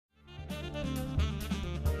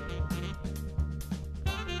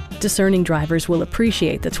discerning drivers will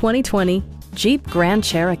appreciate the 2020 Jeep Grand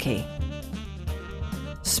Cherokee.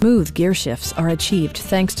 Smooth gear shifts are achieved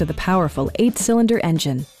thanks to the powerful 8-cylinder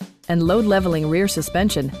engine, and load-leveling rear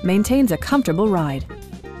suspension maintains a comfortable ride.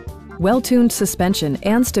 Well-tuned suspension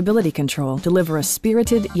and stability control deliver a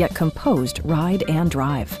spirited yet composed ride and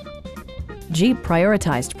drive. Jeep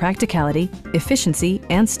prioritized practicality, efficiency,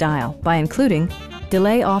 and style by including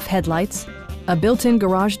delay-off headlights, a built-in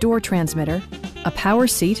garage door transmitter, a power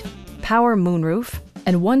seat, power moonroof,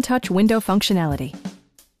 and one-touch window functionality.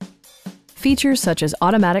 Features such as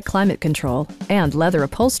automatic climate control and leather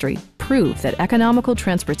upholstery prove that economical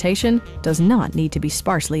transportation does not need to be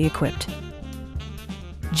sparsely equipped.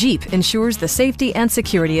 Jeep ensures the safety and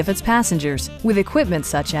security of its passengers with equipment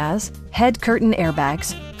such as head curtain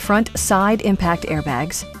airbags, front side impact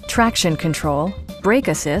airbags, traction control, brake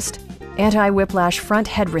assist, anti-whiplash front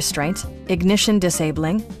head restraint, ignition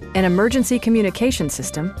disabling, an emergency communication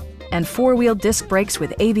system, and 4-wheel disc brakes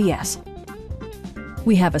with ABS.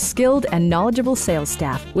 We have a skilled and knowledgeable sales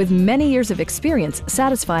staff with many years of experience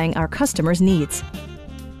satisfying our customers' needs.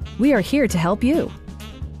 We are here to help you.